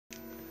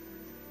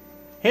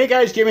Hey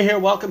guys, Jamie here.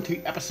 Welcome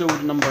to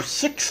episode number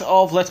 6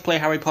 of Let's Play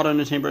Harry Potter and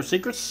the Chamber of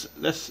Secrets.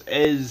 This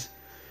is,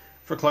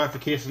 for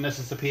clarification, this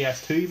is the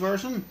PS2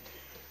 version.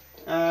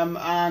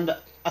 And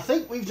I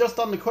think we've just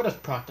done the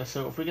Quidditch practice,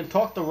 so if we can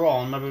talk to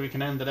Ron, maybe we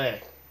can end the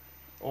day.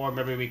 Or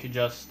maybe we could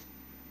just...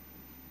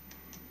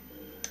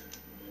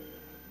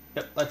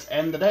 Yep, let's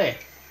end the day.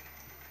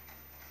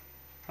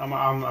 And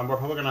we're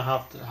probably going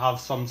to have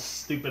some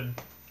stupid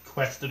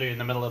quest to do in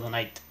the middle of the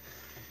night.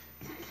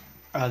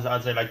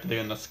 As they like to do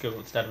in the school,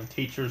 instead of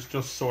teachers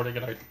just sorting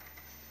it out.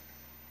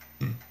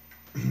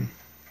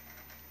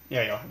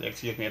 Yeah,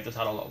 excuse me, I've just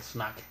had a little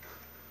snack.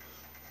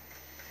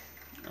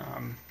 So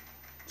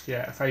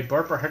yeah, if I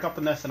burp or hiccup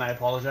in this, then I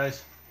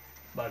apologise.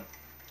 But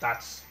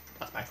that's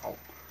my fault.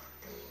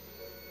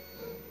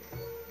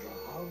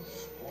 The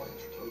house point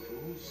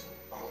totals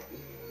are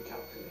being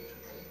calculated.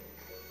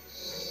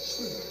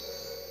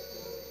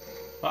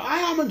 But I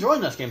am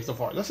enjoying this game so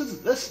far. This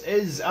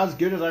is as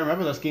good as I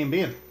remember this game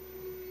being.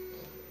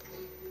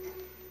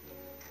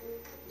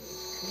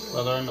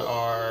 Slytherin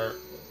are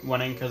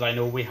winning because I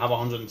know we have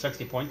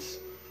 160 points.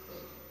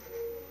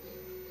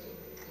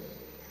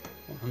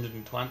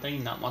 120,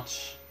 not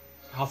much.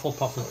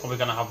 Hufflepuff is probably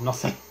going to have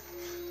nothing.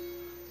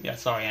 Yeah,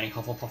 sorry, any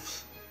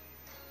Hufflepuffs.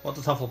 What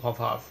does Hufflepuff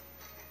have?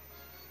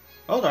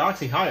 Oh, they're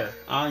actually higher.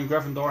 And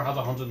Gryffindor has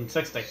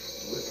 160.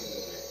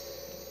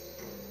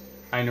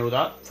 I know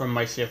that from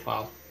my save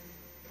file.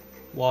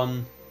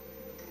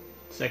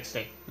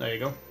 160. There you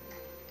go.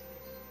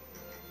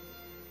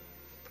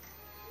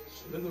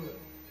 Slytherin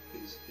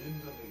is in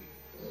the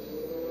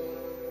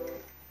lead.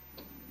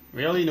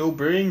 Really? No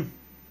brewing?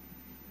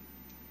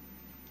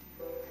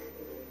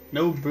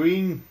 No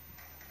brewing?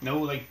 No,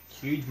 like,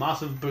 huge,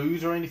 massive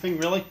boos or anything,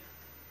 really?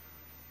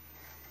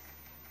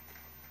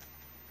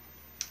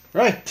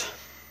 Right.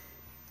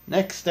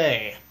 Next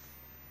day.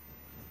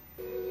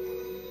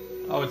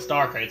 Oh, it's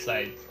dark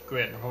outside.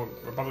 Great. We're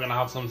probably going to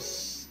have some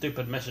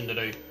stupid mission to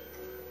do.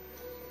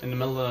 In the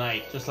middle of the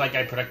night, just like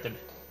I predicted.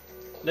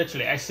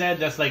 Literally, I said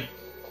this, like,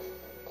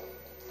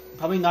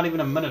 probably not even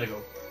a minute ago.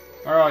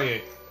 Where are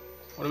you?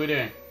 What are we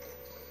doing?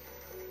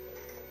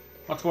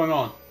 What's going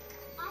on?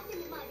 I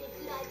think it might be a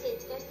good idea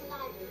to go to the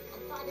library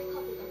and find a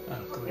copy of Oh,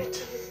 Hogwarts great.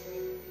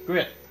 history.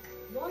 Great.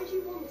 Why do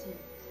you want it?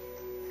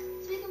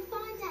 So we can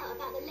find out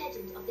about the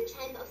legend of the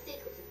Chamber of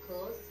Secrets, of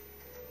course.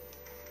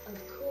 Of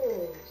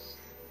course.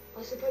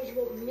 I suppose you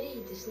want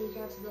me to sneak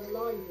out of the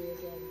library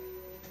again.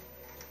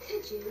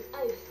 Could you?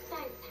 Oh,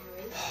 thanks,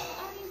 Harry. The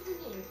only thing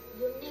is,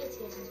 you'll need to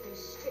get into the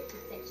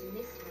restricted section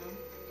this time.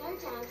 Go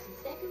down to the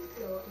second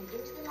floor and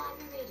into the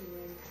library reading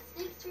room.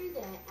 Sneak through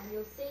there and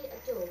you'll see a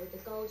door with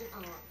a golden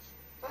arch.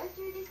 Go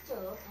through this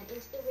door and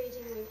into the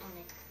reading room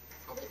annex.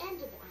 At the end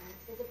of the annex,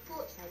 there's a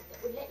portrait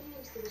that will let you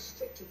into the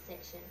restricted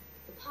section.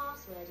 The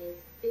password is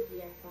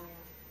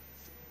Bibliophile.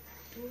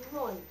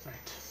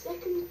 Right.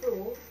 Second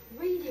floor,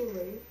 reading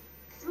room,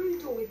 through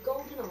door with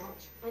golden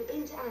arch, and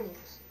into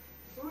annex.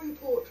 Through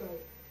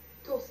portrait.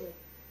 Got it.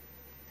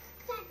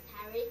 Thanks,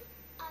 Harry.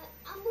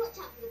 And watch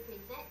out for the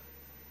prefect.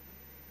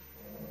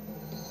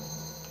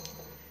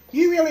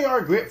 You really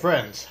are great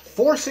friends.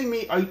 Forcing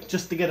me out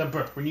just to get a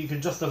book when you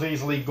could just as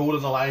easily go to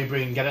the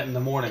library and get it in the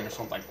morning or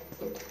something.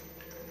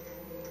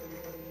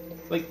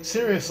 Like,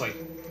 seriously.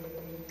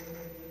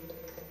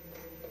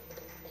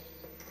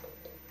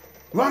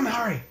 Run,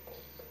 Harry!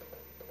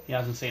 He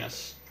hasn't seen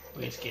us.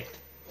 We escaped.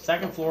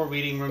 Second floor,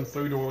 reading room,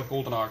 through door with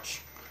golden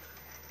arch.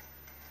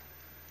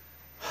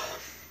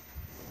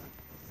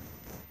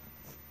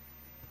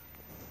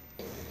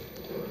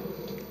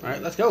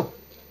 Alright, let's go.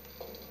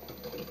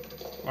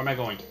 Where am I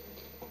going?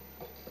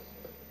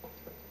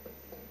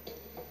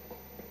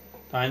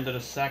 Down to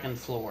the second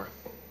floor.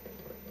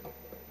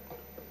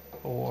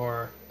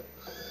 Or...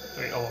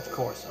 Oh, of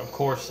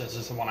course this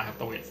is the one I have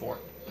to wait for.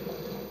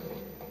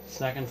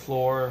 Second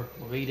floor,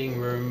 reading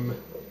room.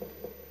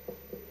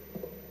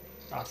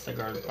 That's the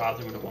girl's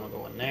bathroom, we don't want to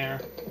go in there.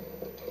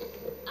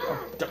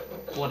 Oh,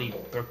 bloody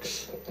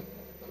books.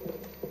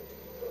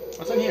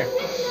 What's in here?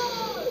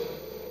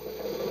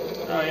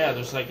 Oh yeah,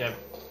 there's like a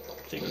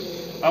secret.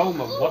 Oh,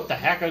 what the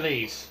heck are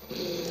these?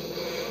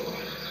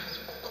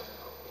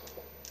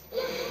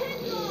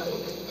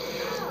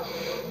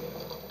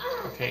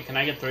 Okay, can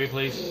I get through,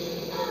 please?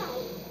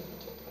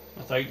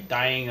 Without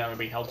dying, that would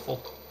be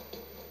helpful.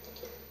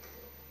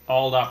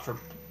 All that for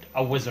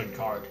a wizard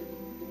card.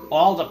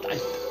 All that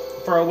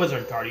for a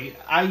wizard card.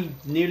 I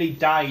nearly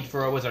died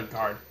for a wizard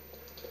card.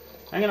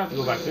 I'm gonna have to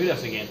go back through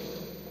this again.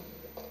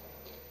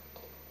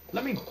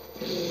 Let me...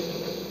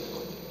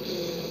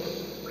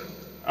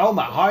 Oh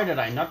my, how did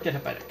I not get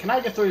hit by it? Can I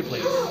get through,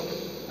 please?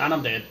 And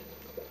I'm dead.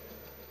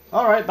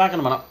 Alright, back in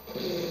a minute.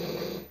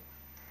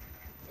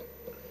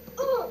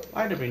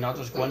 Why did we not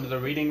just go into the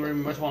reading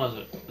room? Which one is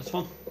it? This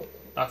one?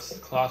 That's the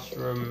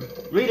classroom.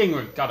 Reading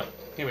room, got it.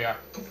 Here we are.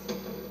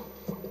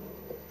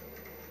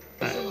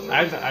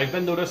 I've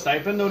been noticed,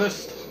 I've been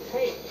noticed.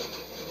 Hey.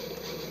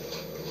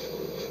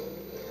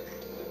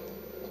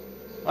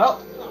 Well,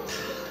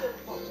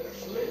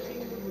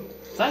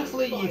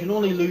 thankfully you can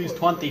only lose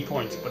 20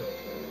 points, but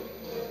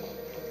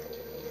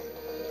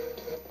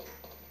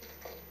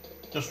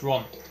Just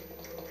run.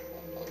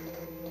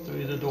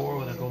 Through the door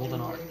with a golden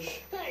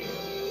arch.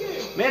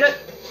 Made it!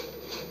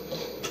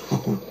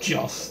 Oh,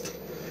 just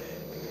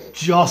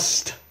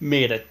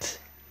made it.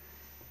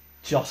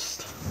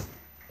 Just.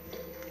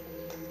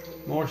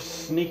 More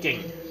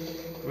sneaking.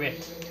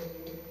 Great.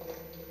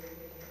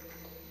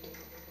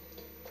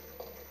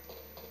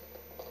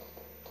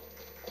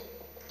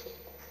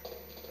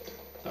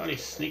 It's not really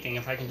sneaking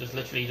if I can just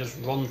literally just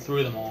run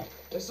through them all.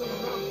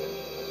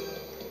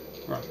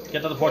 Right,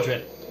 get to the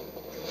portrait.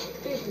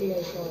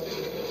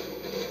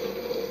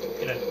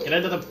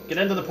 Get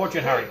into the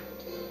portrait, Harry.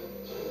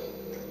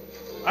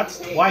 That's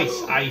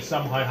twice I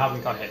somehow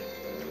haven't got hit.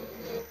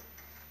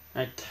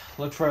 Right,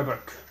 look for a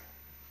book.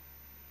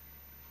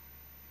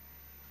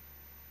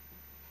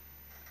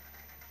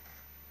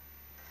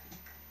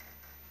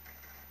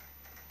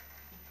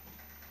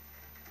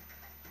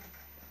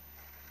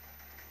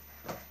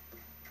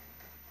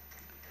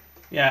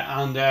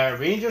 Yeah, and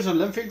Rangers and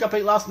Linfield got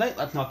beat last night.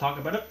 Let's not talk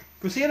about it.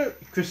 Crusader,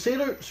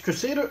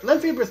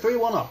 Linfield were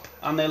 3-1 up,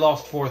 and they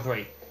lost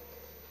 4-3.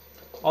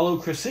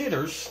 Although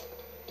Crusaders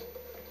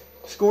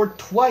scored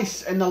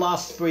twice in the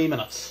last 3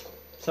 minutes.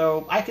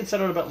 So I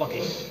consider it a bit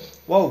lucky.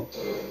 Whoa.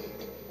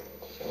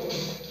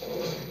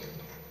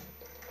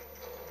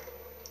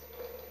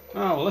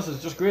 Oh, well, this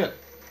is just great.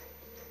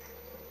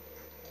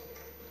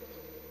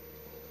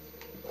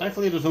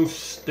 Thankfully there's no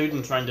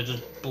students trying to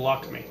just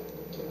block me.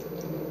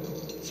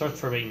 Search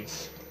for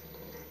beans.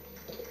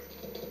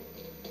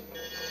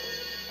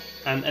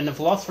 And in the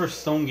Philosopher's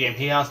Stone game,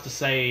 he has to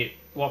say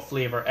what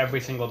flavour every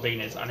single bean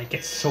is, and it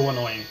gets so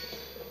annoying.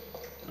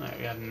 Alright,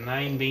 we have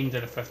 9 beans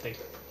out of 50.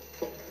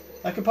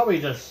 I could probably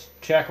just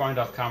check around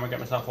off camera, get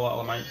myself a little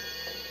amount.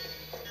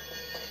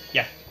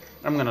 Yeah,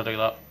 I'm gonna do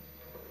that.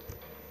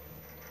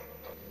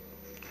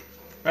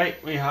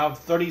 Right, we have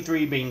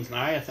 33 beans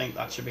now. I think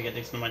that should be a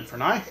decent amount for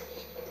now.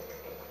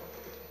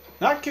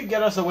 That could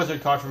get us a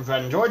wizard card from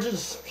Fred and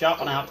George's shop,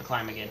 and I have to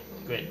climb again.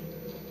 Great.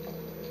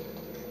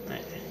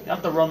 Right, you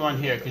have to run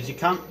around here because you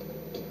can't,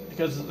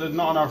 because there's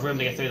not enough room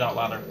to get through that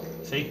ladder.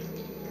 See?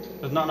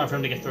 There's not enough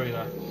room to get through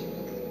there.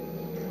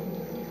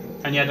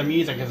 And yeah, the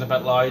music is a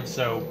bit loud,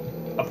 so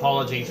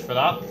apologies for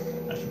that.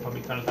 I should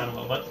probably turn it down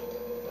a little bit.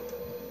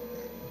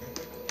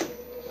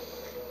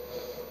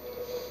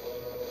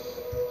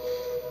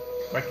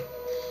 Quick.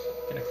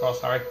 Get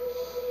across, Harry.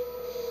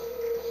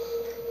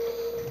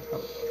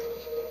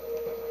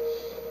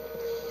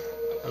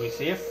 Are we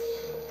safe?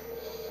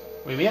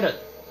 We made it.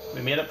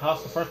 We made it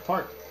past the first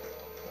part.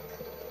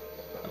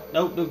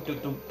 No,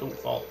 don't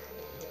fall.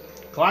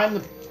 Climb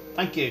the...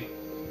 Thank you.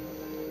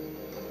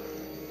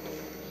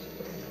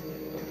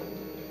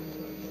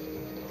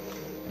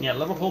 Yeah,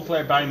 Liverpool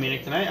play Bayern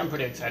Munich tonight. I'm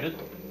pretty excited.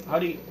 How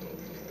do you...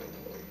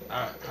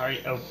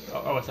 Harry...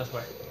 Oh, it's this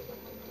way.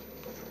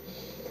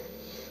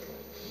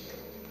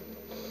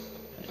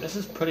 This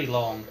is pretty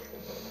long.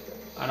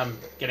 And I'm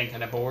getting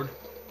kind of bored.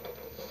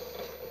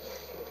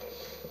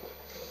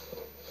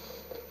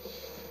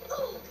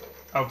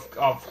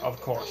 Of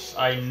course.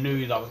 I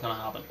knew that was going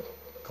to happen.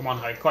 Come on,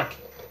 Harry, quick.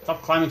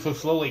 Stop climbing so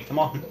slowly. Come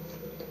on.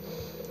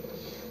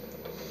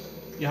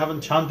 You have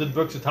enchanted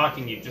books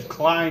attacking you. Just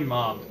climb,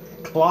 man.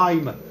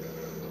 Climb.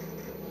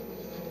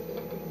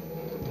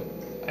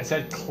 I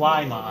said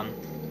climb on.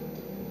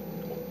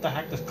 What the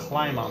heck does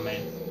climb on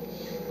mean?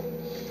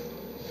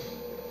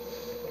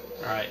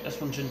 Alright, this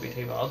one shouldn't be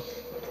too bad.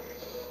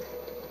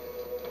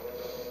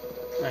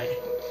 Right.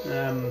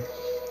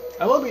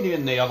 I will be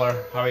doing the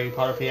other Harry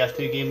Potter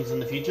PS2 games in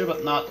the future,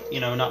 but not,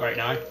 not right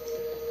now.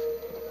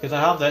 Because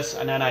I have this,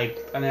 and then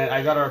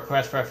I got a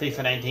request for a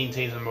FIFA 19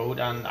 season mode,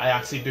 and I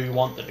actually do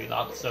want to do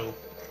that. So,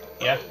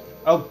 yeah.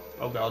 Oh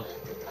god.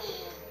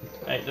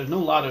 Right, there's no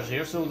ladders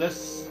here, so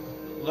this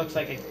looks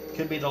like it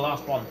could be the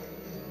last one.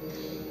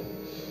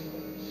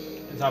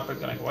 Is that book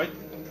gonna go out?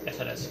 Yes,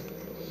 it is.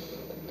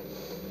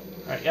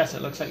 Right, yes,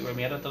 it looks like we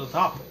made it to the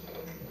top.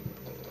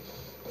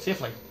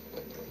 Safely.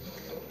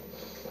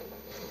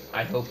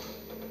 I hope.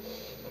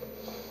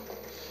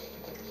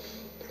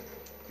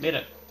 Made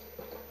it.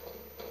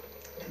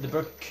 The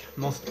book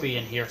must be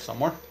in here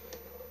somewhere.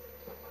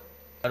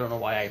 I don't know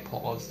why I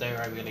paused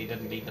there, I really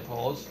didn't need to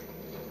pause.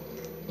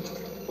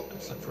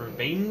 Let's look for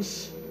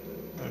beans.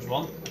 There's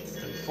one. Let's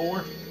do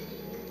 4.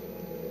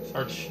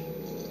 Search.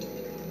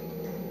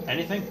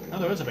 Anything? Oh,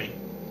 there is a bean.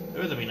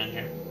 There is a bean in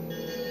here.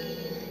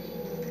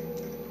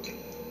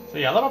 So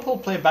yeah, Liverpool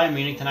play Bayern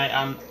Munich tonight,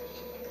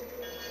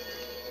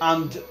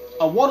 and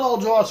a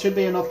 1-1 draw should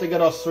be enough to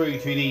get us through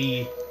to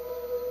the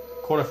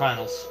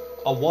quarterfinals.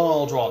 A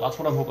 1-1 draw, that's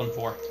what I'm hoping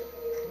for.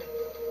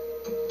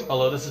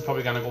 Although this is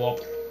probably going to go up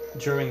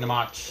during the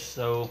match,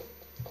 so...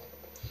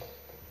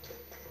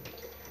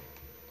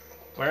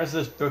 Where is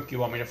this book you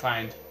want me to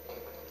find?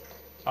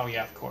 Oh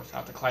yeah, of course, I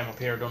have to climb up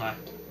here, don't I?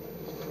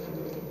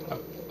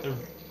 The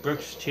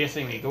book's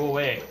chasing me, go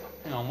away.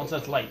 Hang on, what's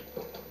this light?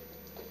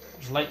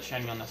 There's light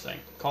shining on this thing.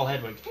 Call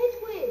Hedwig.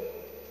 Hedwig!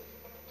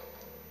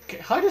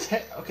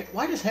 Okay,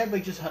 why does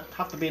Hedwig just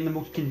have to be in the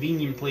most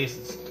convenient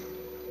places?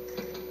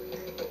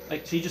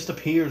 Like, she just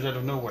appears out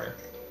of nowhere.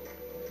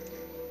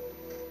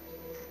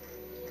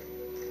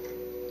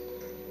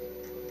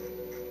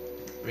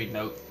 Read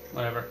note.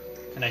 Whatever.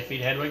 Can I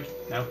feed Hedwig?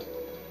 No.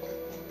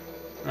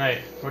 Right,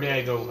 where do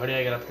I go? How do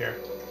I get up here?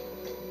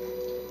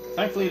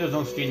 Thankfully there's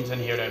no students in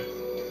here to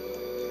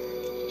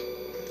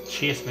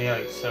chase me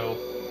out, so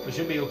we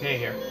should be okay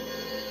here.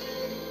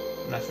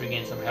 And let's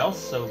regain some health,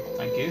 so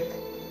thank you.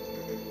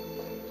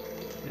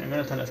 I'm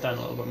going to turn this down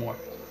a little bit more,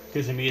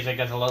 because the music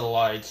gets a little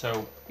loud,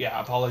 so yeah,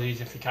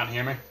 apologies if you can't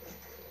hear me.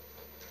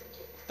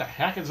 The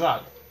heck is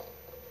that?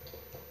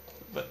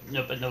 But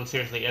no,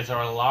 seriously, is there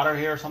a ladder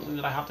here or something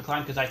that I have to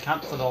climb? Because I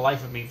can't for the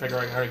life of me figure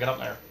out how to get up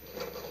there.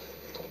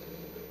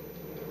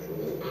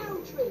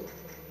 Arrow tree.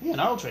 Yeah, an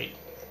owl tree.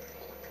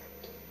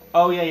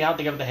 Oh yeah, you have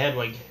to give it to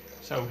Hedwig,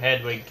 so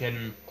Hedwig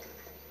can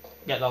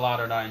get the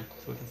ladder down,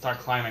 so we can start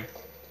climbing.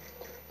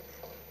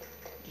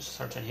 Just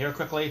search in here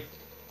quickly.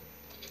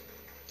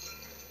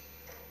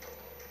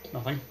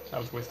 Nothing. That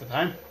was a waste of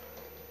time.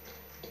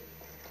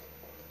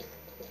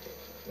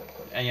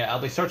 And yeah, I'll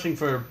be searching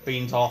for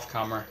beans off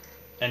camera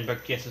in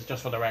bookcases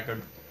just for the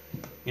record.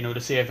 You know,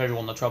 to save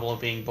everyone the trouble of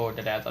being bored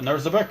to death. And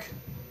there's the book.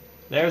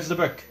 There's the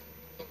book.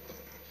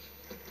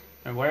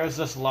 And where's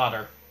this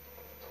ladder?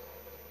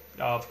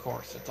 Oh, of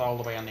course, it's all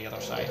the way on the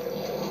other side.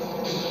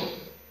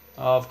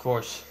 Of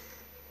course.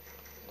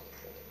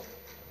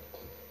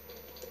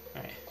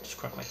 Alright, just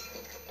quickly.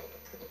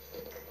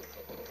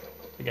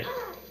 We get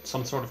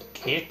some sort of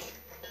cake,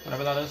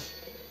 whatever that is.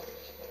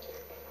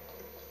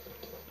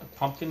 A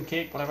pumpkin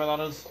cake, whatever that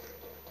is.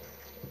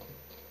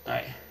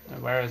 Alright, now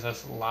where is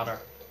this ladder?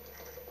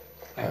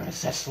 Where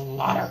is this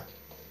ladder?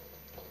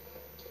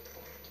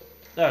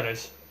 There it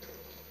is.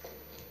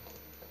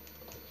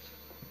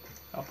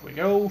 Up we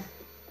go.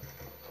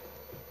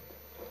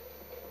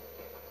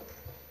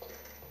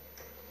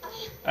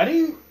 I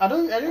do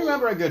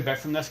remember a good bit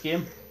from this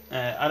game.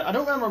 I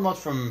don't remember much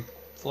from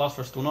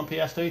Philosopher's Stone on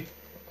PS2.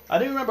 I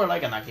do remember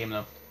liking that game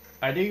though.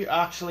 I do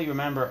actually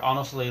remember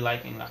honestly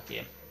liking that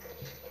game.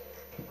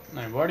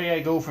 Now, where do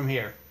I go from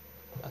here?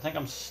 I think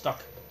I'm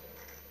stuck.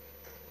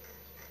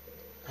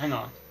 Hang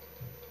on.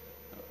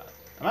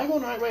 Am I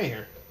going the right way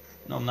here?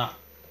 No, I'm not.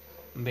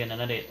 I'm being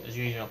an idiot as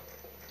usual.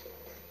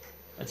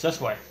 It's this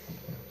way.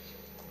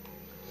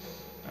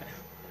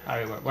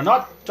 Right. We're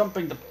not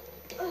jumping the...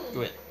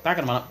 Wait, back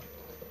in a minute.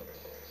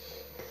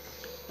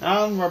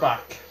 And we're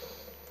back.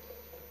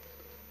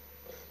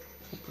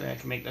 Hopefully I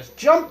can make this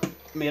jump.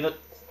 Made it.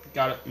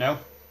 Got it. No.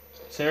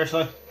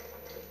 Seriously?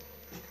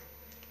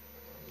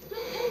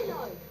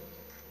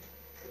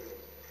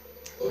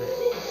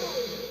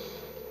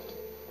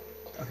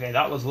 Okay,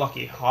 that was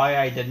lucky. How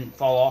I didn't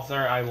fall off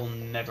there, I will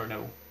never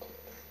know.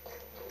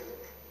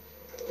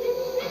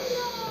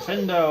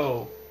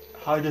 Findo!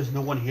 How does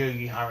no one hear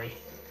you, Harry?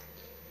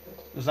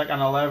 There's like an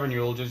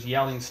 11-year-old just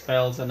yelling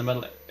spells in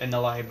the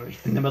library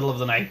in the middle of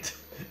the night,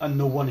 and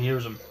no one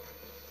hears him.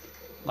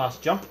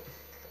 Last jump.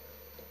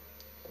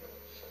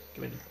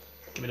 Give me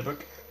the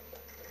book.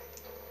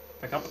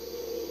 Pick up.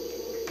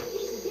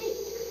 This is it.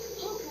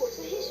 Hogwarts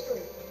for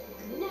history.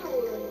 Now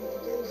all I need to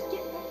do is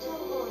get back to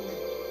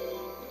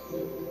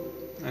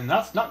Hermione. And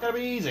that's not going to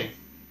be easy.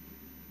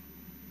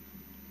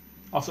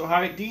 Also,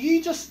 Harry, do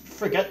you just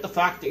forget the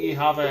fact that you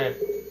have a...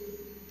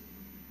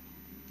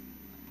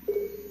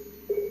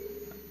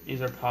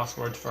 These are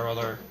passwords for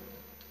other...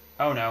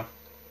 Oh no.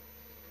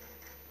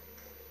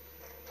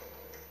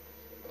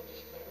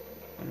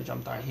 I'm going to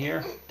jump down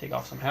here, take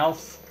off some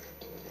health.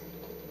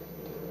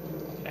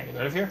 Can I get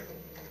out of here?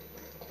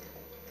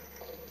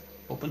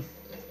 Open.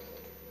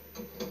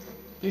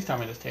 Please tell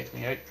me this takes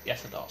me out.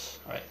 Yes, it does.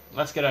 Alright,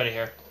 let's get out of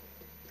here.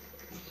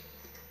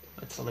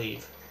 Let's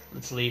leave.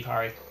 Let's leave,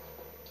 Harry.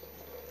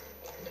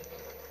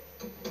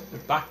 We're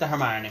back to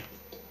Hermione.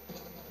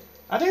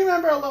 I do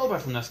remember a little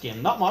bit from this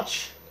game. Not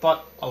much,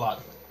 but a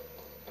lot.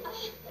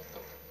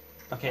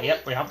 Okay,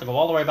 yep, we have to go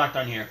all the way back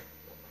down here.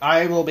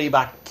 I will be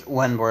back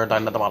when we're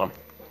down at the bottom.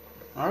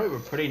 Alright, we're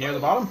pretty near the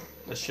bottom.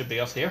 This should be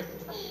us here.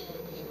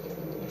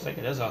 Looks like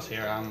it is us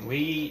here.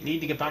 We need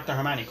to get back to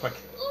Hermione, quick.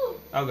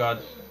 Oh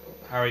god.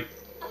 Harry.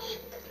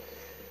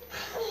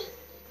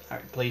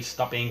 Harry, please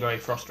stop being very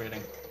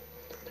frustrating.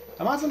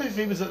 Imagine if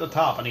he was at the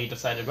top and he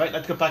decided, right,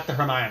 let's get back to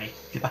Hermione.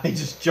 And he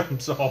just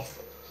jumps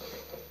off.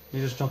 He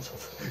just jumps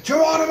off.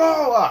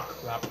 Geronimo! Ah,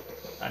 crap.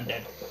 I'm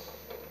dead.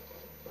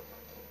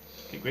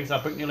 Good grief,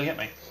 that book nearly hit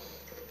me.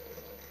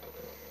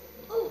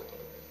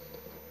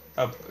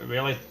 Oh,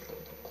 really?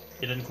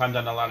 He didn't climb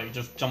down the ladder, he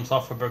just jumps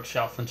off a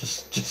bookshelf and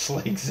just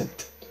legs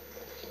it.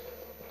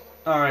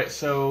 Alright,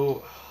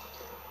 so...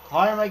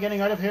 How am I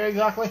getting out of here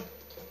exactly?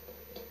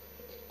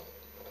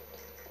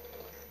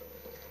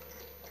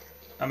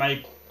 Am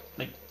I...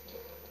 like...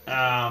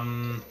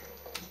 I'm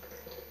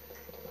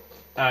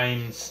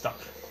stuck.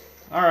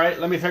 Alright,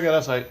 let me figure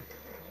this out.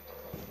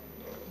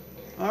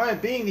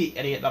 Alright, being the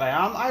idiot that I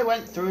am, I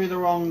went through the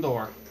wrong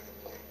door.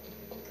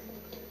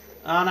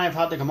 And I've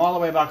had to come all the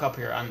way back up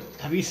here. And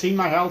have you seen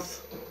my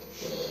health?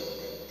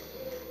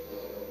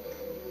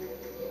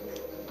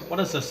 What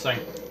is this thing?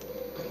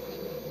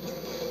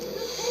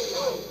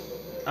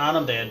 And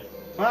I'm dead.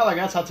 Well, I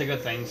guess that's a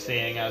good thing,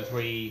 seeing as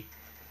we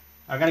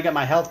are going to get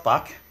my health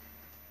back.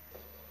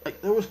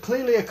 Like, there was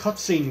clearly a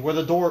cutscene where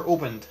the door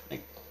opened.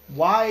 Like,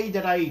 why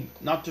did I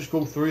not just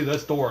go through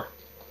this door?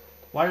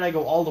 Why did I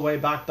go all the way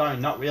back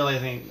down, not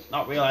realizing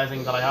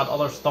that I had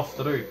other stuff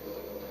to do?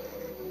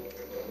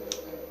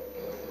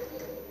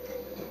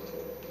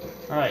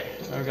 Alright,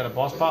 now we've got a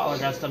boss battle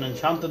against an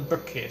enchanted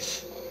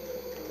bookcase.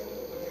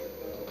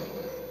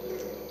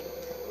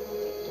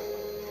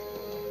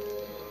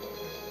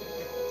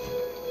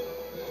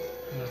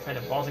 I'm gonna fight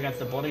a boss against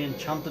the bloody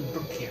enchanted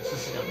bookcase.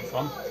 This is gonna be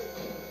fun.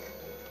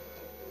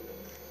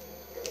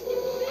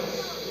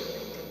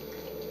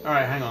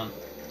 Alright, hang on.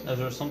 Is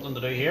there something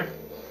to do here?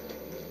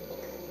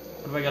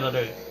 What do I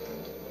gotta do?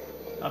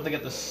 I have to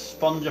get the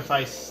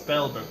Spongify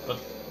spellbook, but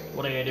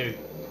what do I do?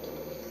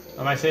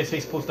 Am I seriously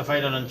supposed to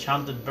fight an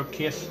enchanted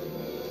bookcase?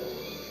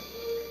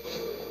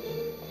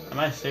 Am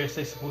I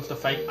seriously supposed to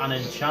fight an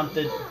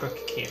enchanted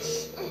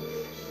bookcase?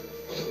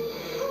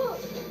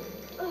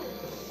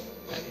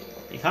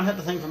 You can't hit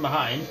the thing from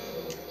behind.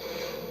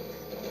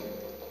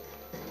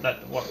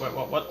 That what?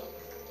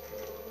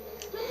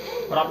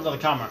 What happened to the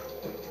camera?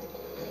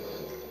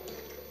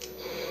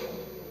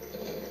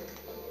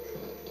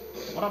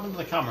 What happened to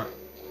the camera?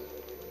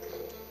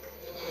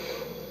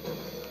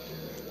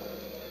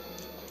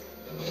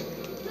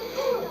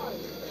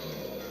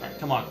 Right,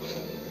 come on.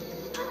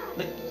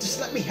 Just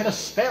let me hit a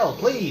spell,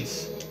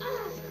 please.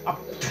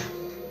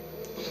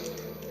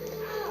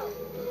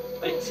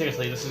 Wait,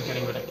 seriously, this is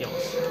getting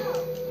ridiculous.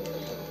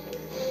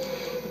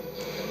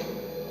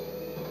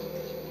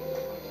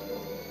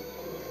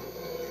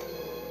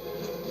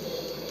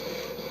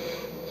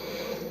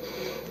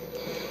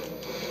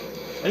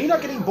 Are you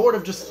not getting bored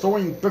of just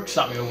throwing books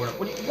at me over it?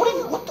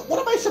 What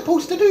am I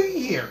supposed to do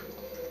here?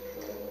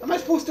 Am I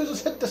supposed to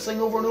just hit this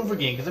thing over and over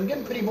again? Because I'm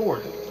getting pretty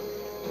bored.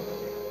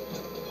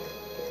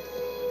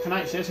 Can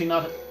I seriously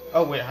not...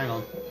 Oh wait, hang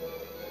on.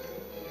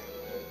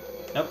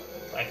 Nope,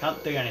 I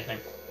can't do anything.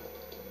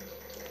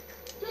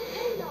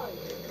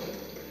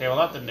 Okay, well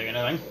that didn't do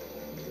anything.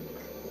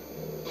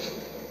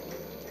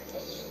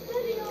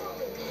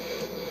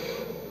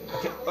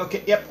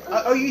 Okay, yep.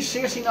 Are you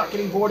seriously not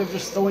getting bored of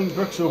just throwing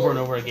bricks over and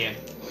over again?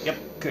 Yep,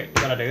 okay,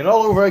 gonna do it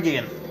all over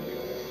again.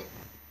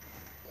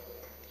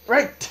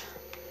 Right.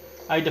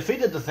 I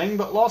defeated the thing,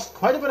 but lost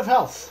quite a bit of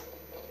health.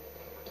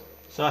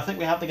 So I think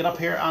we have to get up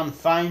here and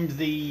find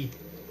the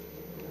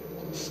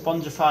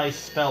Spongify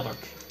spellbook.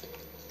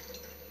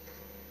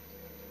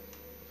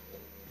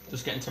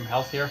 Just getting some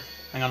health here.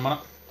 Hang on a minute.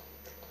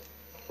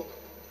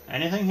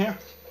 Anything here?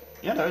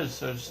 Yeah, there is.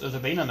 There's a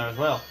bean in there as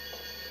well.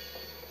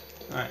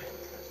 Alright.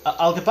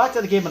 I'll get back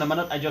to the game in a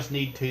minute. I just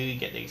need to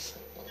get these.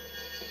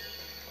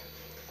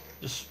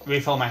 Just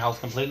refill my health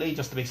completely,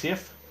 just to be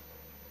safe.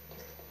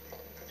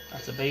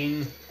 That's a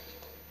bean.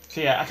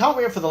 So yeah, I can't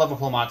wait for the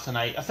Liverpool match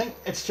tonight. I think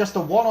it's just a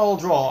 1-1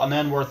 draw and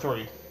then we're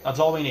through. That's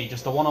all we need,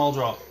 just a 1-1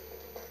 draw.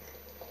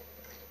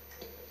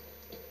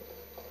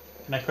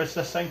 Can I push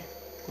this thing?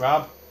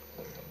 Grab.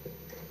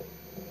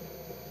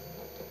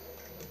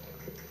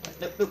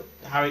 Nope.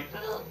 Harry.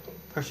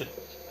 Push it.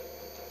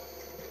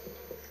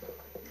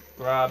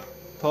 Grab.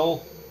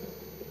 Pull.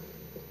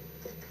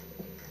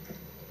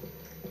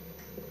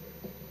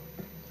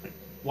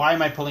 Why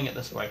am I pulling it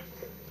this way?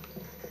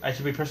 I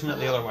should be pushing it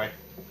the other way.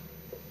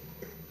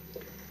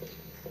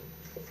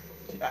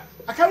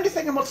 I can't really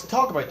think of much to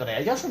talk about today.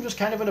 I guess I'm just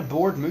kind of in a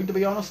bored mood, to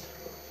be honest.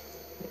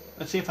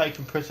 Let's see if I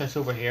can push this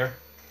over here.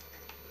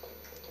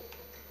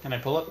 Can I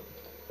pull it?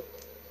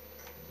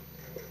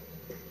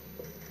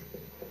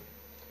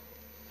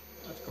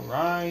 Let's go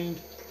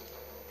round.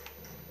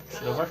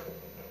 Push it over.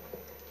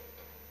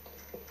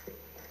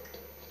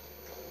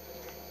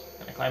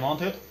 Can I climb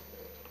onto it?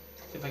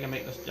 See if I can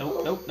make this.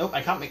 Nope.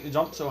 I can't make the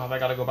jump, so have I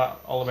got to go back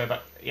all the way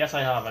back? Yes,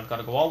 I have. I've got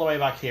to go all the way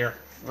back here.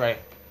 Right.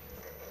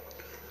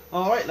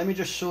 Alright, let me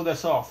just show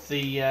this off.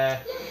 The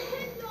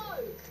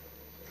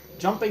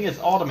jumping is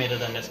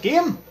automated in this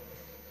game.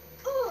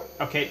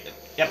 Okay,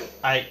 yep,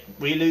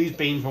 we lose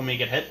beans when we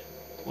get hit,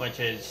 which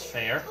is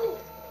fair.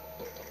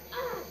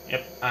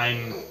 Yep,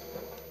 I'm...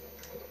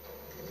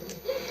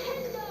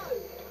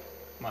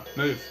 Come on,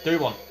 move, do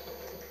one.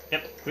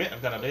 Yep, great,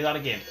 I've got to do that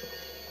again.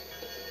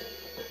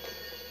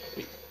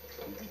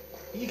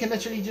 You can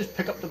literally just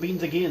pick up the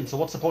beans again, so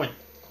what's the point?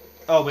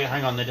 Oh wait,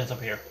 hang on, they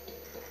disappear.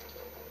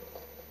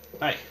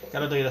 Right,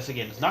 gotta do this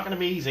again. It's not gonna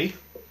be easy,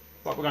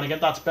 but we're gonna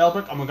get that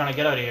spellbook and we're gonna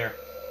get out of here.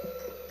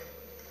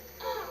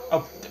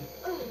 Oh,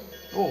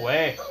 go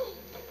away.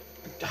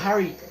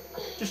 Harry,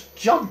 just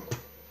jump.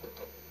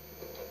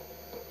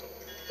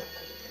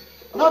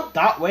 Not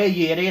that way,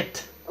 you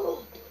idiot.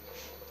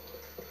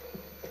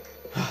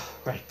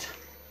 Right,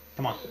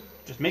 come on,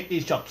 just make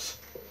these jumps.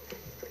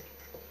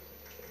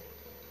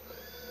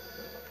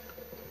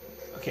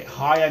 Okay,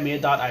 how I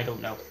made that, I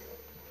don't know.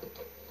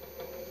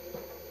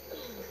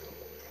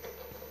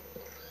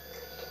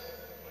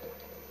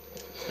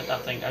 Get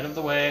that thing out of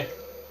the way.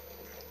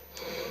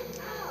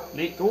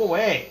 Go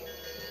away.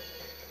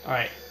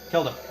 Alright,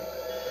 killed him.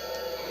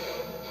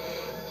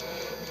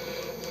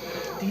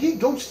 Do you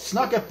ghosts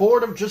not get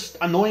bored of just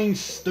annoying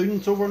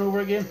students over and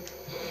over again?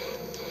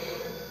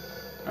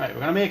 Alright, we're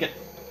gonna make it.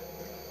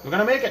 We're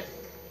gonna make it.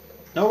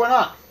 No, we're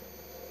not.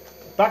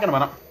 Back in a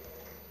minute.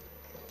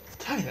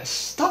 Tell you the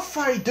stuff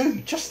I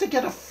do just to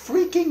get a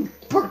freaking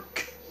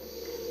book.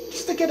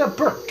 Just to get a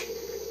book.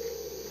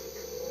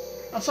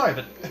 I'm sorry,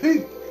 but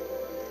who?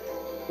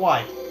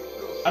 Why?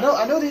 I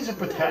know these are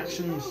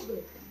protections.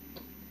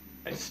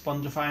 It's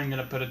Spongify. I'm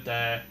gonna put it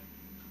there.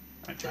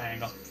 Right,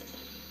 triangle.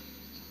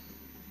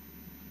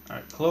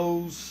 Alright,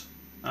 close.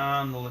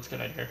 And let's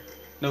get out of here.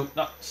 No,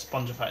 not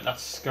Spongify.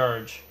 That's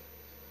Scourge.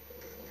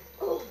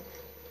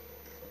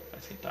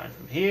 Let's get down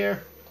from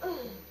here.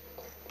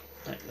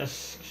 Right,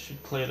 this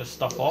should clear this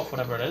stuff off,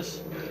 whatever it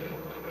is.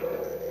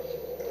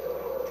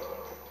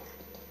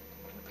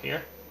 Up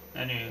here.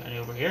 Any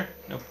over here?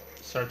 Nope.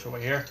 Search over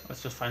here.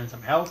 Let's just find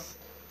some health.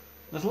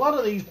 There's a lot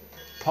of these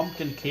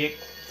pumpkin cake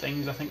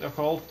things, I think they're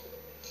called.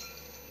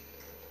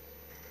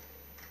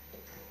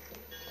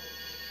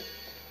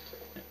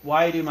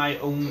 Why do my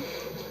own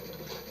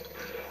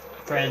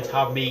friends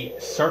have me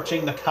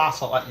searching the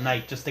castle at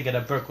night just to get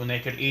a book when they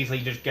could easily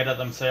just get it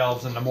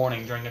themselves in the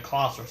morning during a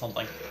class or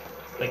something?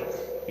 Like,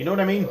 you know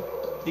what I mean?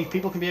 These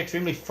people can be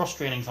extremely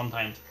frustrating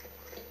sometimes.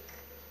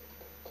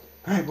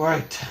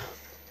 Right.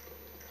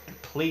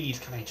 Please,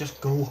 can I just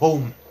go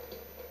home?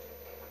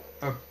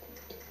 Or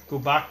go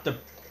back to...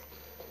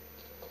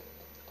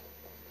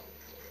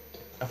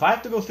 If I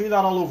have to go through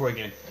that all over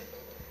again.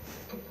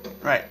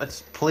 Right,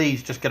 let's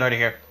please just get out of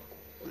here.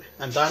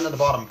 And down at the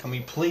bottom, can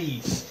we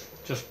please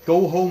just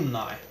go home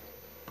now?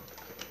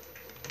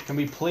 Can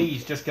we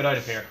please just get out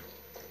of here?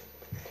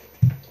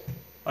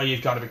 Oh,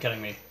 you've got to be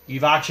kidding me.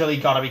 You've actually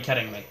got to be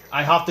kidding me.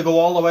 I have to go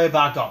all the way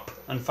back up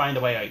and find a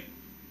way out.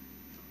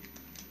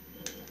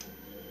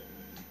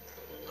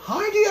 How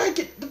do I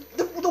get...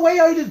 The way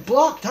out is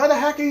blocked. How the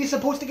heck are you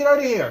supposed to get out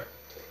of here?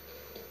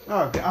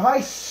 Okay, have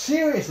I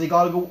seriously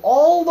got to go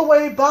all the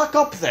way back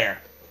up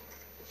there?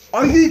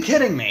 Are you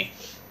kidding me?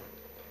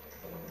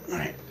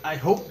 Alright, I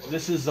hope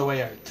this is the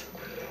way out.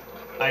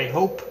 I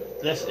hope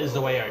this is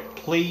the way out.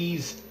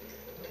 Please,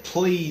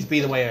 please be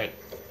the way out.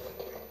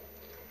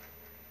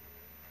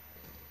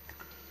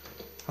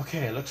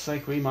 Okay, looks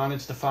like we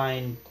managed to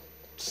find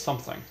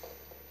something.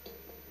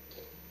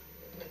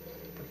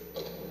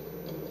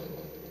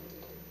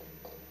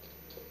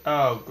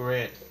 Oh,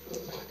 great.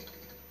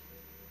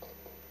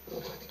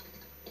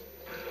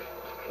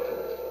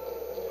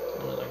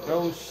 Another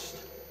ghost.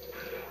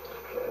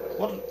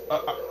 What?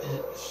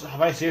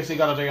 Have I seriously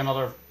got to do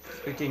another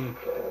freaking...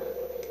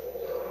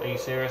 Are you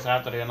serious? I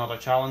have to do another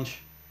challenge?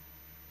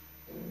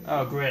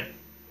 Oh, great.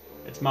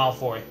 It's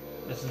Malfoy.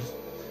 This is...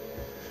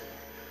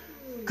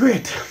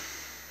 Great.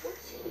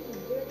 What's he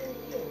doing in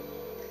here?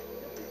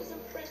 Looking for some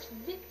fresh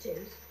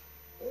victims?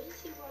 Or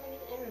is he running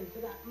an errand for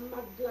that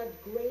mudblood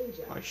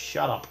Granger? Oh,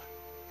 shut up.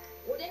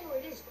 Whatever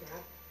it is,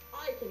 Crab,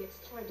 I think it's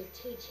time to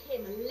teach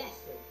him a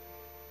lesson.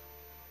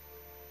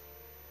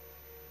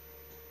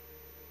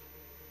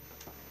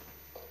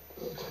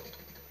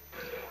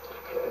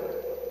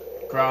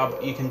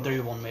 Grab, you can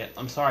do one, mate.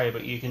 I'm sorry,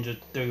 but you can just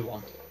do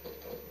one.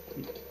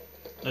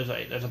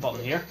 There's a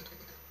button here.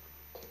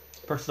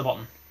 Press the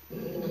button.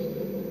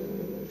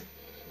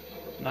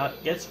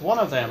 That gets one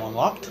of them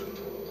unlocked.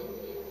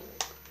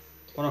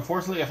 But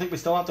unfortunately, I think we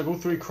still have to go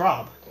through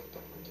Crab.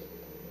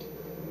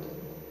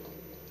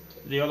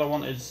 The other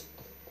one is...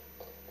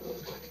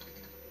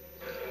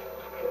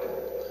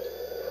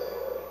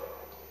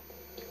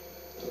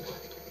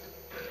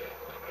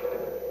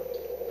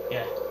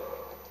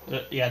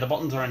 Yeah, the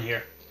buttons are in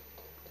here.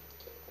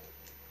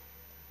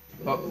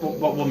 But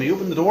when we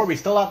open the door, we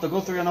still have to go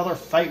through another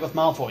fight with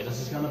Malfoy.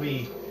 This is gonna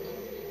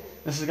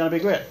be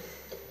great.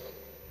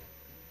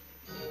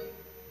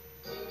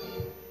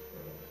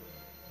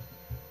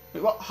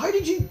 Wait, what? How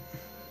did you...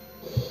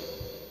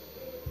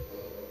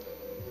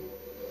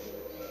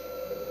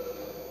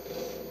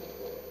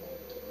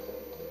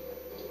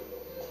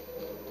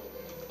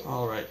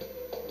 Alright.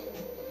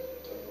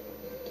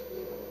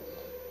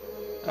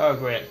 Oh,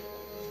 great.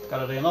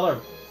 Gotta do another.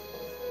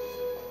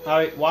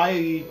 Alright, why are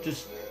you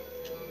just...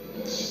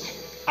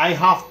 I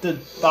have to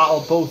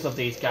battle both of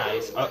these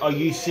guys. Are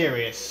you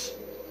serious?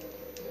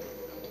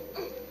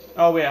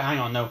 Oh, wait, hang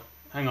on, no.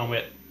 Hang on,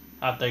 wait.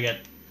 I have to get...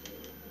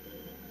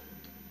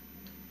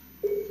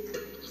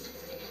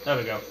 There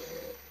we go.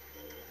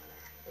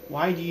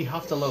 Why do you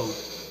have to load?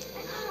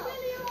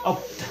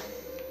 Oh.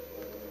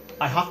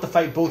 I have to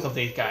fight both of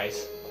these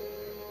guys.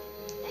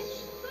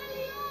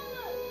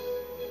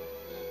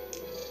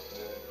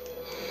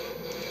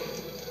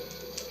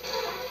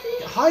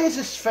 How is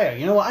this fair?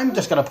 You know what, I'm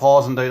just going to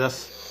pause and do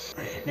this.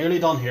 Nearly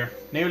done here.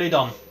 Nearly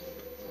done.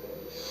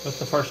 With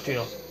the first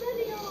duel.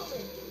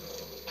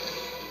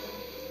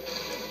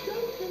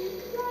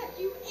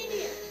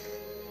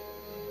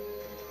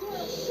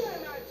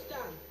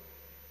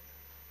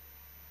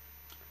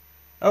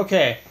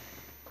 Okay.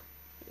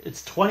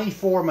 It's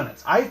 24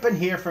 minutes. I've been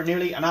here for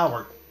nearly an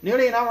hour.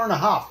 Nearly an hour and a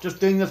half just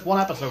doing this one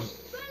episode.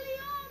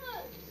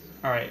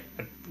 Alright,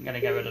 I'm going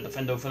to get rid of the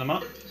Findo for the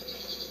minute.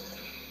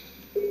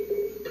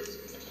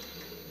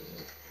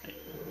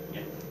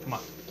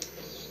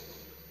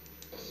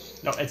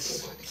 No,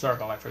 it's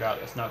circle, I forgot.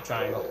 It's not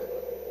triangle.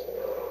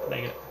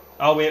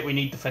 Oh wait, we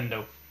need the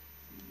Findo.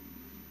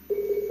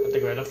 Have to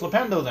go to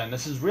Flipendo then.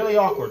 This is really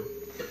awkward.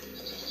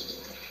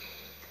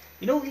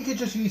 You know, you could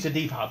just use a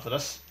D-pad for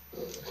this.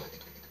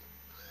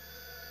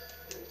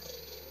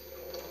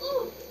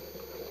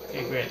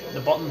 Okay, great.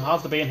 The button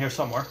has to be in here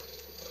somewhere.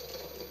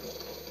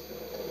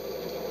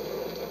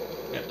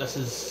 Yep, this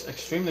is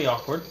extremely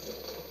awkward.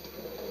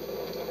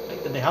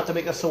 Like, did they have to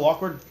make this so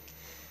awkward?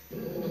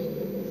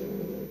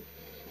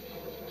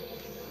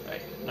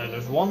 Right, now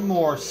there's one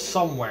more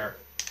somewhere.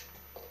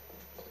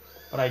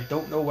 But I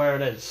don't know where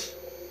it is.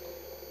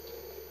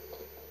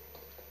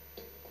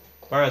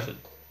 Where is it?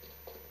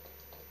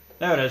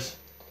 There it is.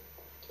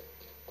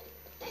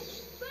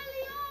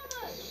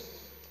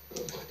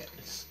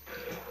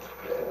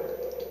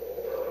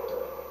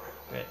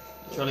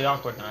 It's really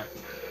awkward now.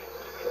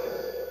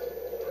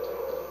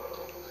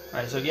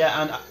 Right, so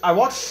yeah, and I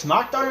watched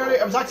SmackDown earlier.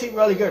 It was actually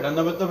really good, and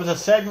there was a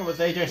segment with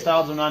AJ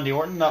Styles and Randy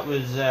Orton that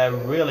was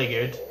really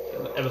good.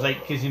 It was like,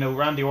 because you know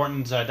Randy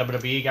Orton's a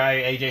WWE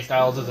guy, AJ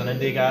Styles is an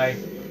indie guy,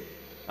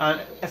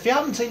 and if you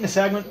haven't seen the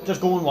segment, just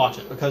go and watch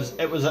it because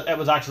it was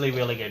actually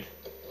really good.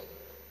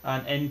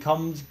 And in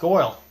comes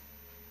Goyle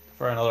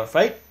for another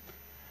fight,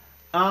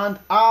 and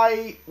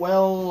I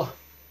will.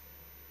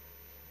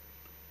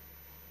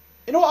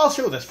 You know what? I'll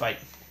show this fight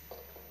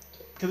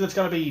because it's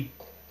gonna be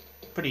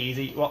pretty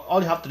easy. Well,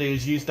 all you have to do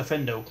is use the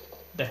Findo.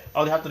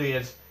 All you have to do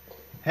is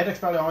hit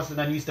Expelliarmus and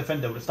then use the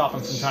Findo to stop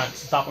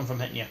him from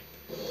hitting you.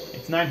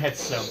 It's 9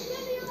 hits, so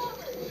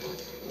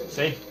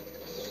see.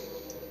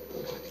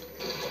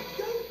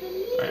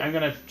 Right, I'm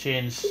gonna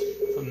change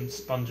from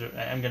Sponge.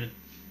 I'm gonna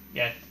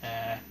get.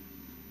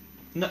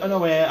 No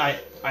way. I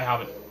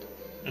have it.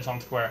 It's on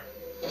square.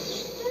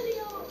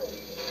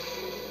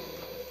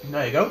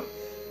 There you go.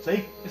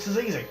 See, this is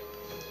easy.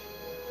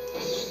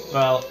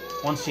 Well,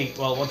 once you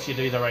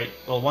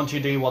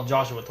do what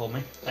Joshua told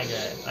me.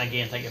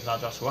 Again, thank you for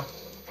that, Joshua.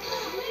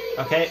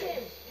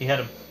 Okay, he hit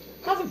him.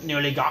 Haven't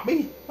nearly got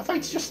me. The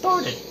fight's just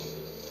started.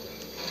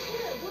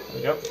 There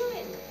we go.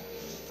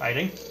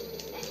 Fighting.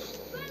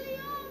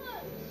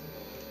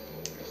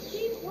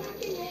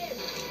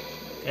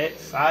 Okay,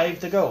 5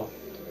 to go.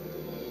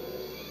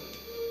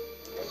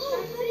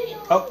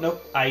 Oh no,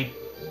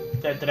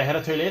 did I hit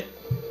it too late?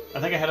 I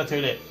think I hit it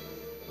too late.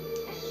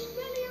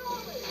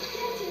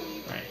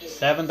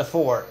 7 to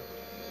 4.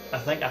 I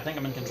think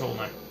I'm in control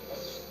now.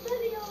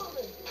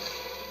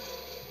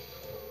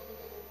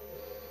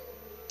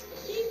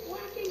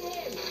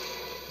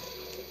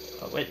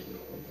 Oh, wait,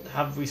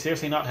 have we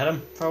seriously not hit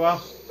him for a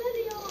while?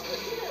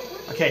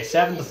 Okay,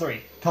 7 to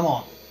 3. Come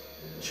on.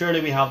 Surely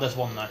we have this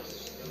one now.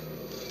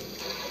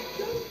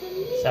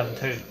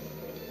 7-2.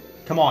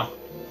 Come on.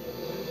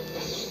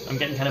 I'm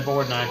getting kind of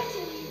bored now.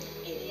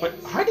 But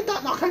how did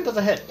that not count as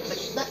a hit?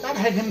 Like, that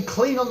hit him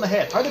clean on the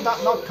head. How did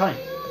that not count?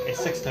 Okay,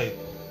 6-2.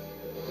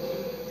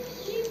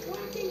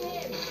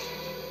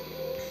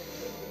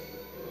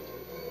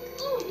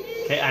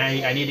 Okay,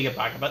 I need to get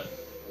back a bit.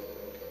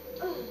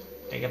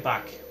 Okay, get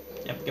back.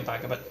 Yep, get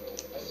back a bit.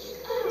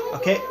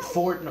 Okay,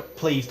 4. No,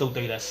 please don't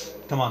do this.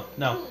 Come on,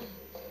 no.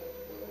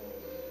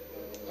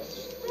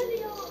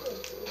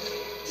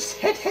 Just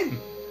hit him.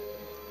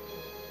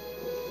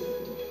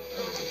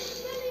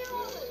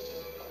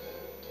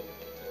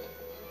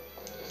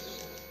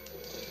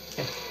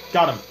 Okay,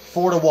 got him.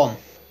 4 to 1.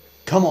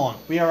 Come on,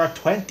 we are at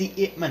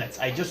 28 minutes.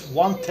 I just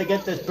want to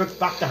get this book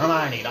back to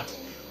Hermione. That's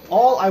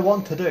all I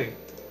want to do.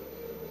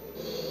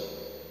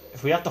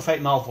 If we have to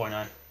fight Malfoy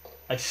now,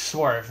 I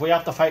swear, if we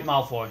have to fight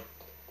Malfoy,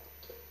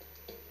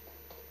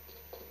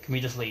 can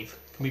we just leave?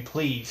 Can we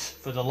please,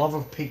 for the love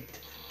of Pete,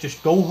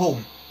 just go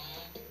home?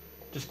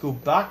 Just go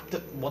back to...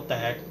 What the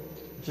heck?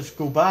 Just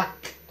go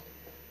back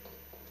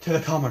to the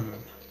common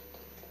room.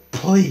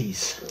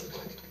 Please.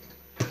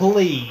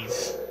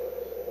 Please.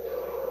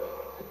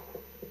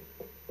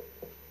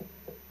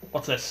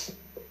 What's this?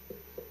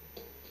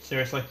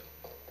 Seriously?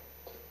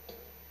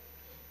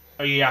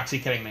 Are you actually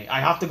kidding me? I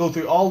have to go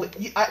through all the...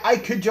 You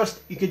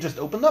could just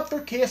open up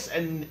their case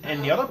in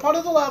the other part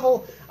of the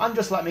level and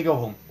just let me go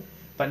home.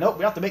 But nope,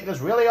 we have to make this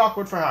really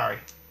awkward for Harry.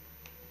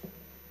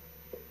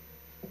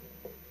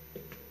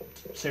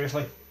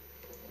 Seriously?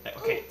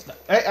 Okay,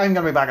 I'm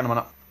gonna be back in a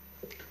minute.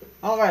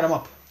 Alright, I'm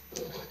up.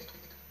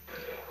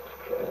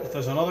 If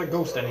there's another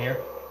ghost in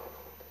here...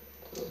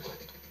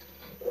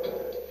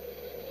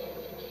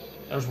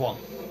 There's one.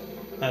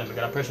 And we're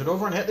gonna push it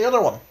over and hit the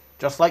other one.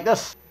 Just like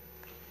this.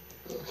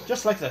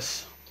 Just like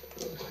this.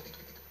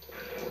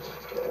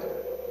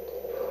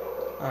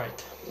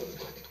 Alright.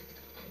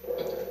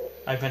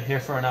 I've been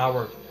here for an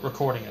hour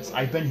recording this.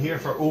 I've been here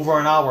for over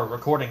an hour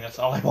recording this.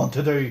 All I want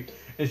to do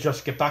is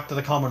just get back to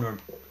the common room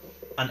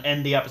and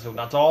end the episode.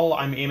 That's all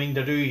I'm aiming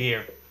to do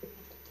here.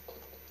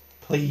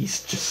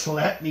 Please, just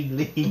let me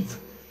leave.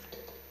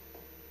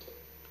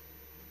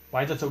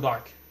 Why is it so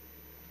dark?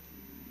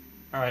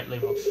 Alright,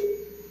 leave us.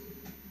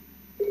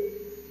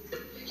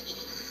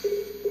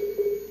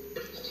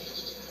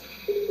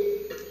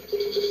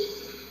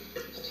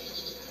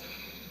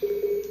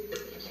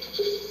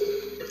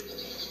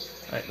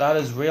 That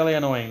is really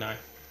annoying now.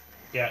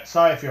 Yeah,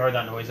 sorry if you heard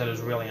that noise. That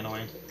is really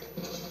annoying.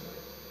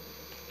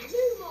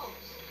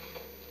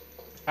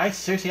 I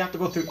seriously have to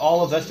go through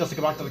all of this just to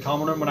go back to the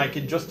common room when I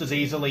could just as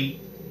easily...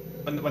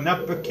 When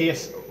that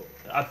bookcase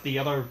at the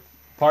other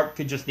part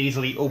could just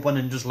easily open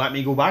and just let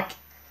me go back.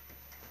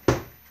 Know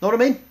what I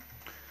mean?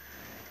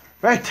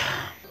 Right.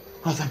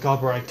 Oh, thank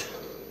God we're out.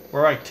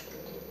 We're out.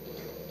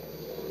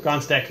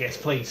 Grand staircase,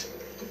 please.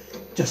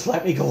 Just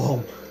let me go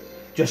home.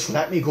 Just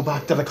let me go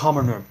back to the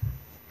common room.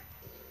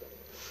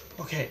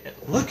 Okay,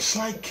 it looks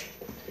like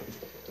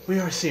we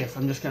are safe.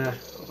 I'm just gonna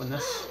open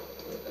this.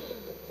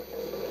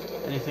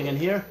 Anything in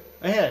here?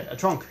 Oh yeah, a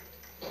trunk.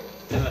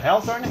 Is it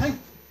health or anything?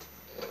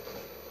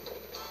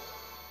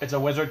 It's a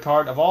wizard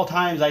card. Of all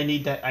times, I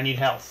need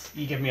health.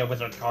 You give me a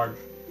wizard card.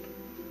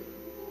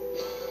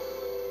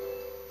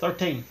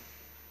 13.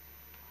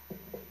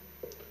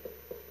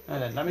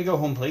 And then let me go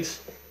home,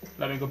 please.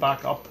 Let me go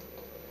back up.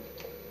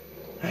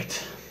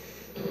 Right.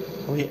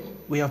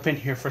 We have been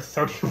here for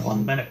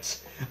 31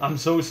 minutes. I'm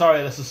so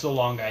sorry this is so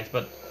long, guys,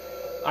 but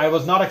I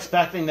was not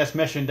expecting this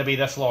mission to be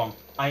this long.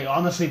 I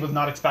honestly was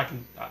not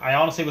expecting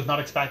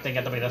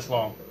it to be this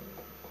long.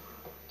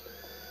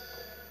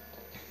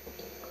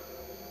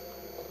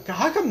 Okay,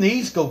 how come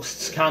these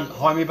ghosts can't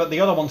harm me but the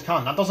other ones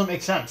can? That doesn't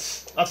make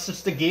sense. That's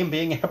just the game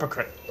being a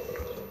hypocrite.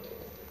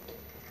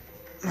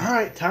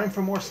 Alright, time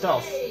for more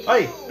stealth.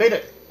 Hey, beat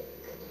it!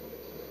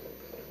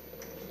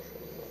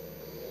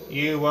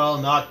 You will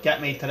not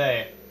get me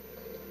today.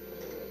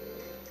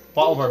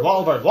 Wattlebird,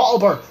 Wattlebird,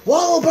 Wattlebird!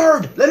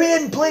 Wattlebird! Let me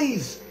in,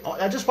 please! Oh,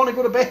 I just want to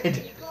go to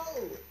bed.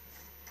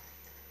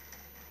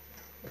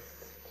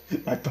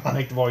 My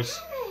panicked voice.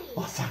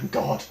 Oh, thank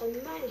God. I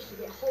managed to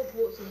get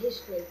Hogwarts in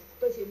history,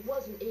 but it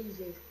wasn't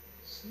easy.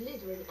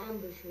 Slytherin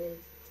ambushed me.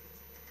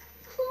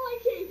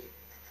 Crikey!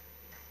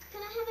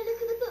 Can I have a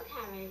look at the book,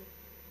 Harry?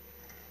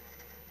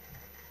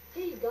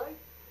 Here you go.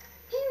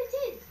 Here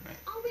it is!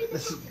 I'll read the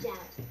passage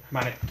out.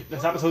 Man,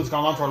 this episode's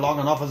gone on for long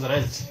enough as it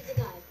is. Years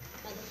ago,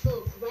 by the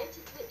four greatest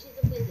witches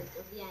and wizards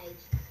of the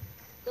age.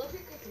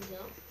 Godric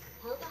Gryffindor,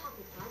 Helga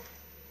Hufflepuff,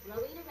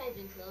 Rowena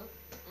Ravenclaw,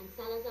 and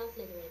Salazar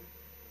Slytherin.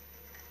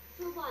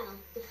 For a while,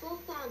 the four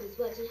founders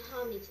worked in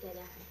harmony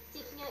together,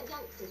 seeking out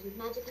youngsters with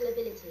magical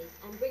abilities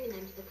and bringing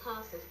them to the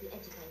castle to be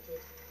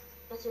educated.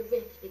 But a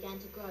rift began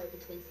to grow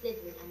between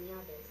Slytherin and the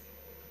others.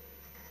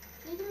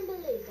 Slytherin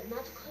believed that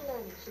magical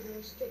learning should be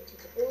restricted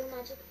to all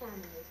magic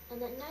families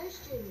and that no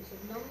students of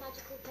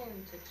non-magical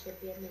parentage should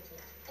be admitted.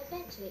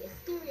 Eventually, a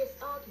serious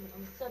argument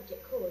on the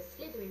subject caused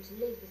Slytherin to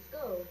leave the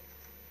school.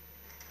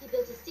 He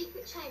built a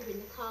secret chamber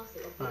in the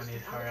castle of I which need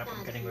to hurry up,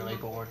 I'm getting really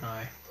bored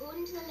now.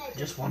 According to the legend,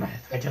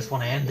 I just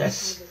wanna end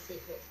this.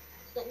 Secret,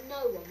 so that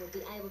no one would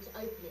be able to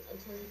open it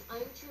until his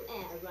own true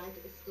heir arrived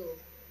at the school.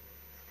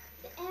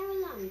 The heir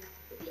alone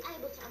would be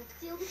able to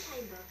unseal the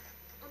chamber,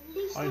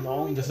 unleash How the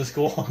long does void, this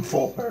go on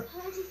for?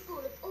 purge his school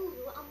of all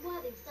who were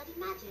unworthy to study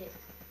magic.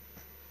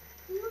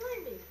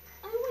 Blimey,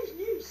 I always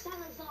knew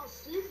Salazar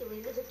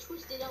Slytherin was a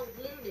twisted old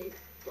loony,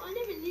 but I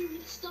never knew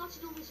he'd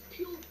started all this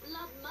pure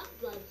blood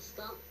mudblood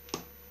stuff.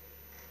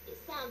 It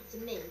sounds to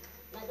me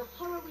like the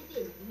horror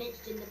within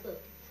mentioned in the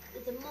book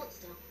is a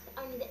monster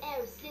that only the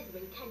heir of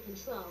Slytherin can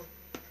control.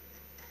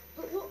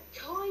 But what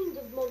kind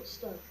of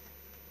monster?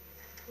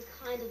 The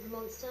kind of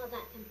monster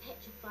that can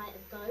petrify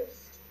a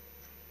ghost.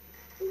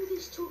 All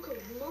this talk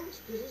of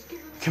monsters has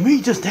given me... Can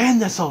we just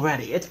end this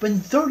already? It's been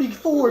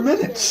 34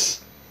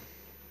 minutes!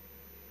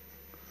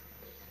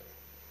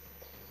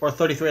 Or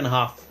 33 and a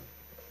half.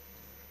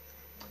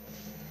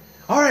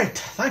 Alright,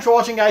 thanks for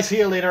watching, guys. See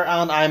you later,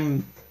 and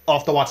I'm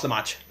off to watch the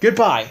match.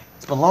 Goodbye.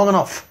 It's been long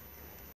enough.